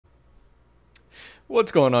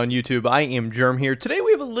What's going on YouTube? I am Germ here. Today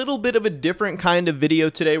we have a little bit of a different kind of video.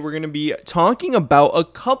 Today we're going to be talking about a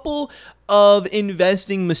couple of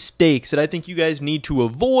investing mistakes that I think you guys need to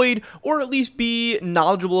avoid, or at least be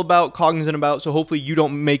knowledgeable about, cognizant about, so hopefully you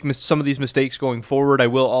don't make some of these mistakes going forward. I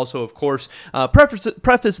will also, of course,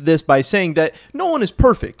 preface this by saying that no one is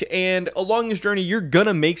perfect, and along this journey you're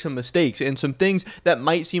gonna make some mistakes, and some things that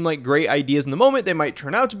might seem like great ideas in the moment, they might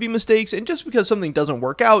turn out to be mistakes, and just because something doesn't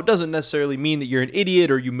work out doesn't necessarily mean that you're an idiot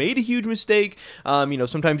or you made a huge mistake.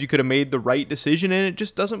 Sometimes you could have made the right decision and it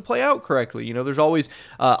just doesn't play out correctly. There's always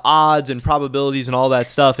odds and probabilities and all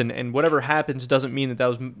that stuff, and whatever happens doesn't mean that that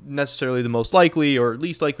was necessarily the most likely or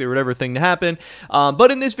least likely or whatever thing to happen.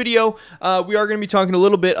 But in this video, we are going to be talking a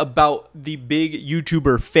little bit about the big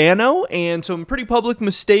YouTuber Fano and some pretty public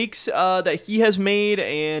mistakes that he has made,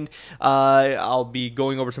 and I'll be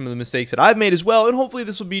going over some of the mistakes that I've made as well, and hopefully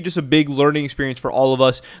this will be just a big learning experience for all of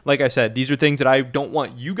us. Like I said, these are things that I don't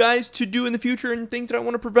want you guys to do in the future and things that I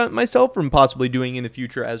want to prevent myself from possibly doing in the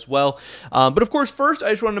future as well. But of course, first,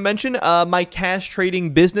 I just wanted to mention my cash trading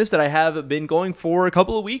business that I have been going for a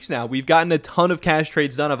couple of weeks now. We've gotten a ton of cash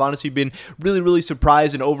trades done. I've honestly been really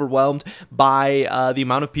surprised and overwhelmed by the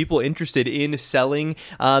amount of people interested in selling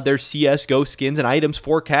their CSGO skins and items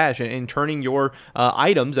for cash, and turning your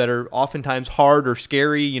items that are oftentimes hard or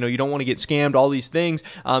scary, you don't want to get scammed, all these things,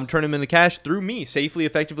 turn them into cash through me safely,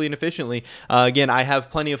 effectively, and efficiently. Again, I have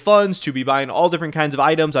plenty of funds to be buying all different kinds of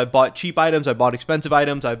items. I've bought cheap items, I bought expensive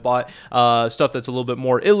items, I bought stuff that's a little bit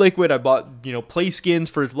more illiquid. I bought play skins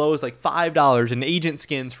for as low as like $5, and agent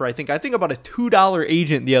skins for I think I bought a $2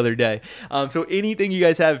 agent the other day. So anything you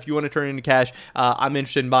guys have, if you want to turn it into cash, I'm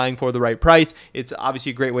interested in buying for the right price. It's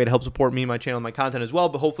obviously a great way to help support me, my channel, and my content as well,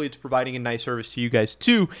 but hopefully it's providing a nice service to you guys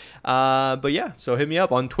too. But yeah, so hit me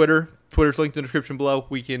up on Twitter. Twitter's linked in the description below.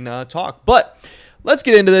 We can talk. But let's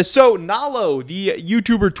get into this. So Nalo, the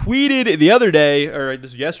YouTuber, tweeted the other day, or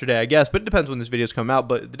this was yesterday, I guess, but it depends when this video's come out.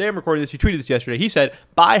 But the day I'm recording this, he tweeted this yesterday. He said,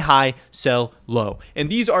 "Buy high, sell low." And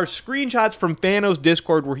these are screenshots from Fano's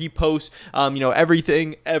Discord where he posts,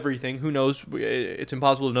 everything. Who knows? It's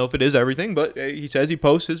impossible to know if it is everything, but he says he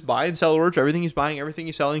posts his buy and sell alerts, everything he's buying, everything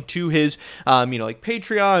he's selling, to his, like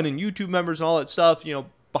Patreon and YouTube members and all that stuff,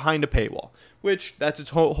 behind a paywall. Which, that's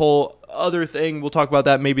its whole other thing. We'll talk about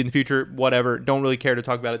that maybe in the future, whatever. Don't really care to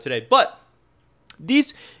talk about it today. But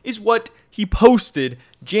this is what he posted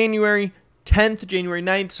January 10th, January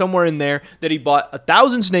 9th, somewhere in there, that he bought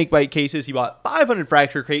 1,000 snakebite cases, he bought 500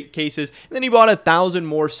 fracture cases, and then he bought 1,000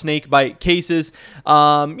 more snakebite cases.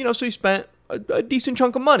 So he spent a decent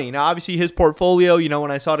chunk of money. Now, obviously, his portfolio,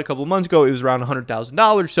 when I saw it a couple of months ago, it was around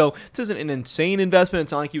 $100,000. So this isn't an insane investment.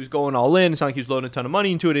 It's not like he was going all in. It's not like he was loading a ton of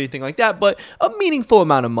money into it, anything like that. But a meaningful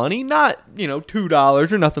amount of money, not,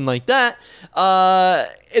 $2 or nothing like that.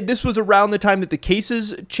 This was around the time that the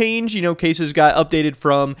cases changed. Cases got updated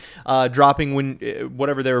from dropping when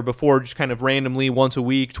whatever they were before, just kind of randomly once a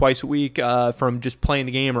week, twice a week, from just playing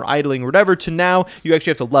the game or idling or whatever, to now you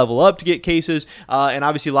actually have to level up to get cases. And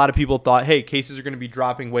obviously a lot of people thought, hey, cases are going to be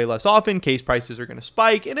dropping way less often, case prices are going to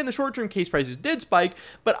spike, and in the short term case prices did spike,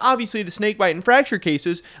 but obviously the snakebite and fracture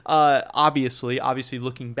cases, obviously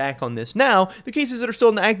looking back on this now, the cases that are still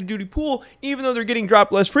in the active duty pool, even though they're getting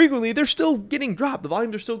dropped less frequently, they're still getting dropped. The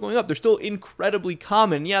volumes are still going up. They're still incredibly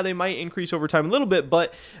common. Yeah, they might increase over time a little bit,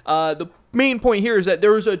 but the main point here is that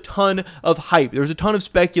there was a ton of hype. There was a ton of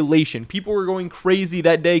speculation. People were going crazy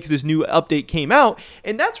that day because this new update came out,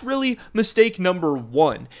 and that's really mistake number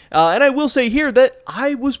one. And I will say here that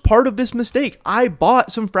I was part of this mistake. I bought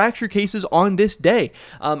some fracture cases on this day.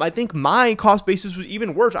 I think my cost basis was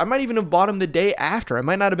even worse. I might even have bought them the day after. I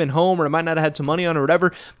might not have been home, or I might not have had some money on, or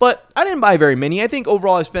whatever, but I didn't buy very many. I think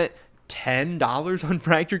overall I spent $10 on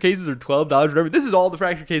fracture cases, or $12, whatever. This is all the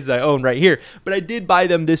fracture cases I own right here, but I did buy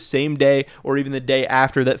them this same day, or even the day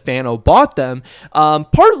after that Fano bought them,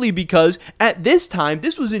 partly because at this time,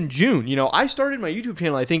 this was in June. I started my YouTube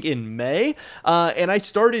channel I think in May, and I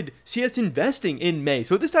started CS investing in May.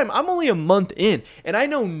 So at this time I'm only a month in, and I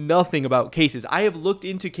know nothing about cases. I have looked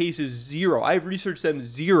into cases zero. I've researched them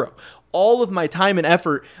zero. All of my time and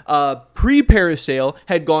effort pre-Parasail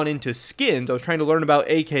had gone into skins. I was trying to learn about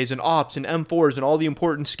AKs and ops and M4s and all the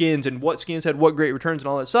important skins and what skins had what great returns and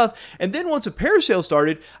all that stuff. And then once a Parasail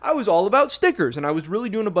started, I was all about stickers, and I was really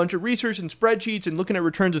doing a bunch of research and spreadsheets and looking at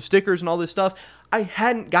returns of stickers and all this stuff. I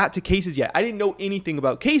hadn't got to cases yet. I didn't know anything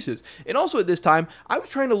about cases. And also at this time, I was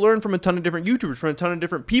trying to learn from a ton of different YouTubers, from a ton of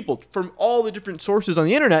different people, from all the different sources on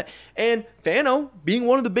the internet. And Fano, being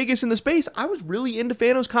one of the biggest in the space, I was really into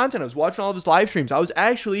Fano's content. I was watching all of his live streams. I was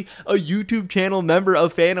actually a YouTube channel member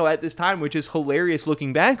of Fano at this time, which is hilarious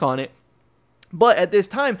looking back on it. But at this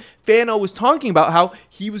time, Fano was talking about how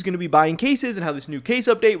he was going to be buying cases and how this new case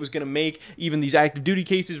update was going to make even these active duty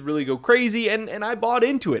cases really go crazy, and I bought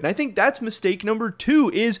into it. And I think that's mistake number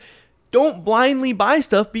 2 is don't blindly buy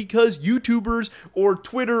stuff because YouTubers or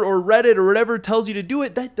Twitter or Reddit or whatever tells you to do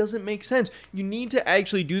it. That doesn't make sense. You need to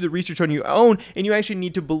actually do the research on your own, and you actually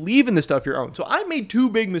need to believe in the stuff your own. So I made 2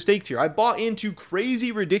 big mistakes here. I bought into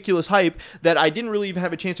crazy, ridiculous hype that I didn't really even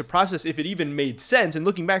have a chance to process if it even made sense. And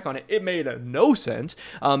looking back on it, it made no sense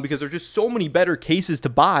because there's just so many better cases to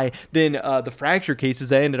buy than the fracture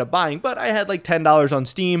cases I ended up buying. But I had like $10 on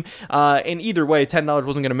Steam, and either way, $10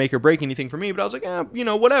 wasn't going to make or break anything for me. But I was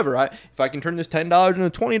like, whatever. If I can turn this $10 into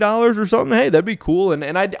 $20 or something, hey, that'd be cool.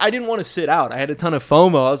 And I didn't want to sit out. I had a ton of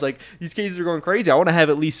FOMO. I was like, these cases are going crazy. I want to have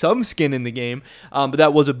at least some skin in the game. But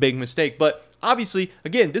that was a big mistake. But obviously,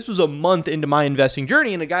 again, this was a month into my investing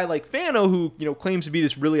journey, and a guy like Fano, who claims to be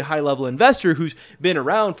this really high-level investor who's been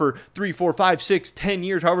around for 3, 4, 5, 6, 10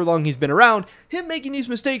 years, however long he's been around, him making these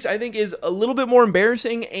mistakes, I think, is a little bit more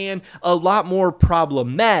embarrassing and a lot more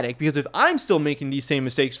problematic, because if I'm still making these same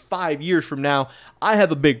mistakes 5 years from now, I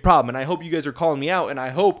have a big problem, and I hope you guys are calling me out, and I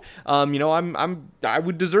hope, I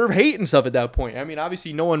would deserve hate and stuff at that point. I mean,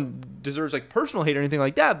 obviously, no one deserves like personal hate or anything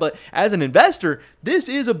like that, but as an investor, this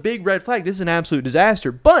is a big red flag. This is an absolute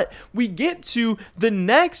disaster. But we get to the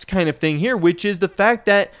next kind of thing here, which is the fact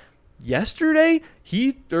that yesterday,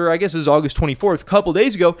 I guess it was August 24th, a couple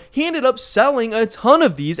days ago, he ended up selling a ton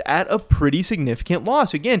of these at a pretty significant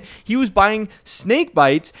loss. Again, he was buying snake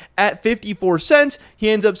bites at 54 cents. He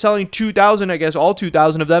ends up selling 2,000, I guess all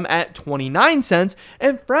 2,000 of them at 29 cents.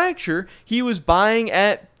 And fracture, he was buying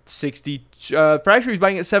at fracture he's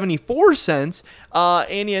buying at 74 cents,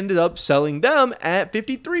 and he ended up selling them at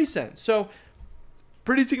 53 cents. So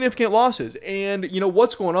pretty significant losses. And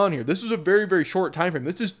what's going on here? This is a very, very short time frame.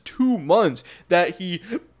 This is 2 months that he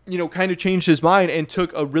kind of changed his mind and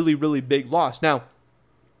took a really, really big loss. Now,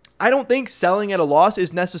 I don't think selling at a loss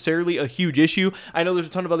is necessarily a huge issue. I know there's a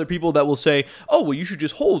ton of other people that will say, oh, well, you should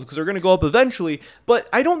just hold because they're going to go up eventually. But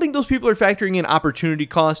I don't think those people are factoring in opportunity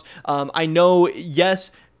cost. I know,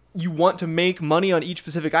 yes, you want to make money on each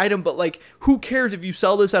specific item, but like, who cares if you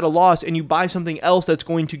sell this at a loss and you buy something else that's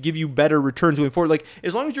going to give you better returns going forward? Like,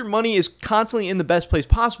 as long as your money is constantly in the best place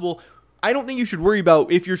possible, I don't think you should worry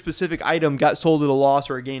about if your specific item got sold at a loss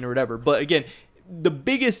or a gain or whatever. But again, the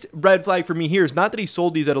biggest red flag for me here is not that he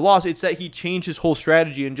sold these at a loss, it's that he changed his whole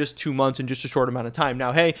strategy in just 2 months in just a short amount of time.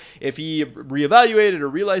 Now, hey, if he reevaluated or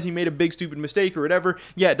realized he made a big stupid mistake or whatever,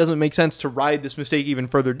 yeah, it doesn't make sense to ride this mistake even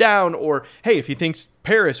further down. Or, hey, if he thinks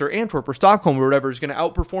Paris or Antwerp or Stockholm or whatever is going to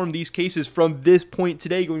outperform these cases from this point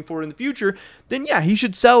today going forward in the future, then yeah, he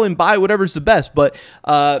should sell and buy whatever's the best. But,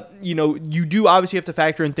 you do obviously have to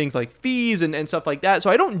factor in things like fees and stuff like that. So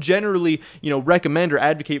I don't generally, recommend or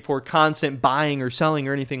advocate for constant buying or selling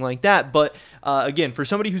or anything like that. But again, for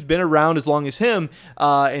somebody who's been around as long as him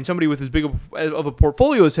and somebody with as big of a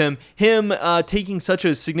portfolio as him taking such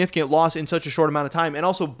a significant loss in such a short amount of time, and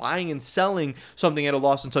also buying and selling something at a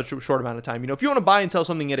loss in such a short amount of time. If you want to buy and sell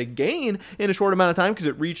something at a gain in a short amount of time because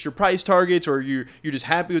it reached your price targets, or you're just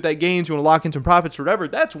happy with that gains, you want to lock in some profits or whatever,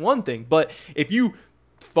 that's one thing. But if you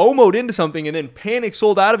FOMO'd into something and then panic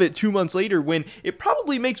sold out of it 2 months later, when it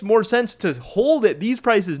probably makes more sense to hold at these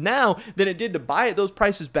prices now than it did to buy at those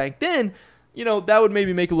prices back then, that would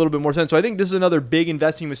maybe make a little bit more sense. So I think this is another big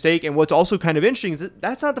investing mistake. And what's also kind of interesting is that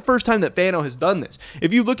that's not the first time that Fano has done this.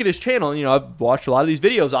 If you look at his channel, I've watched a lot of these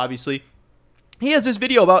videos, obviously. He has this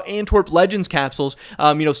video about Antwerp Legends capsules,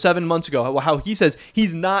 7 months ago, how he says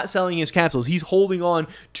he's not selling his capsules. He's holding on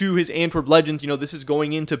to his Antwerp Legends. This is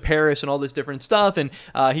going into Paris and all this different stuff, and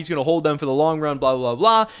he's going to hold them for the long run, blah, blah,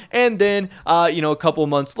 blah. And then, a couple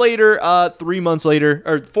months later, 3 months later,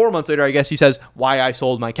 or 4 months later, I guess he says why I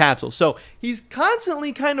sold my capsules. So he's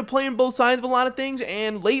constantly kind of playing both sides of a lot of things,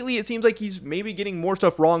 and lately it seems like he's maybe getting more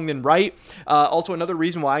stuff wrong than right. Also, another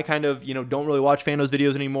reason why I kind of, don't really watch Fano's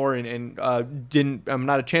videos anymore and I'm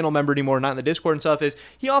not a channel member anymore, not in the Discord and stuff, is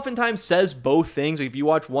he oftentimes says both things. Like, if you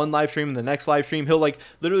watch one live stream and the next live stream, he'll like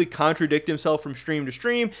literally contradict himself from stream to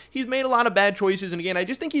stream. He's made a lot of bad choices, and again, I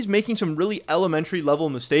just think he's making some really elementary level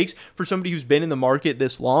mistakes for somebody who's been in the market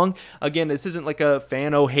this long. Again, this isn't like a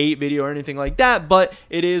Fano hate video or anything like that, but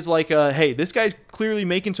it is like hey, this guy's clearly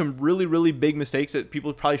making some really, really big mistakes that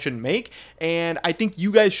people probably shouldn't make, and I think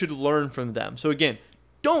you guys should learn from them. So again,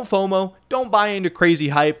 don't FOMO, don't buy into crazy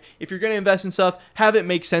hype. If you're going to invest in stuff, have it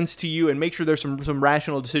make sense to you and make sure there's some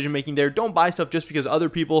rational decision making there. Don't buy stuff just because other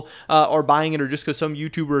people are buying it or just because some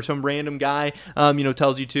YouTuber or some random guy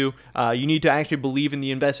tells you to. You need to actually believe in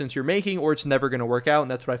the investments you're making, or it's never going to work out. And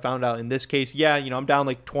that's what I found out in this case. Yeah, I'm down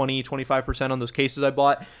like 20-25% on those cases I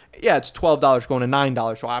bought. Yeah, it's $12 going to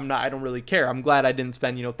 $9, so I don't really care. I'm glad I didn't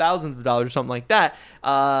spend thousands of dollars or something like that.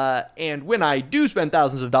 And when I do spend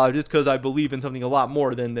thousands of dollars, it's because I believe in something a lot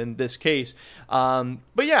more than this case.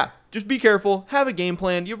 But yeah, just be careful. Have a game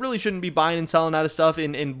plan. You really shouldn't be buying and selling out of stuff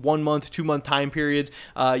in 1 month, 2 month time periods.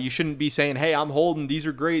 You shouldn't be saying, hey, I'm holding. These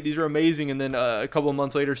are great. These are amazing. And then a couple of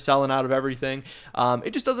months later, selling out of everything.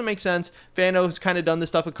 It just doesn't make sense. Fano has kind of done this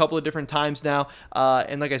stuff a couple of different times now.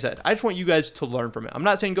 And like I said, I just want you guys to learn from it. I'm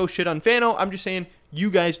not saying go shit on Fano. I'm just saying you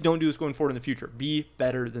guys don't do this going forward in the future. Be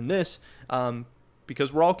better than this.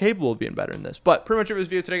 Because we're all capable of being better than this. But pretty much it was this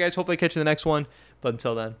video today, guys. Hopefully I catch you in the next one. But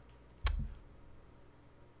until then,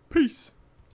 peace.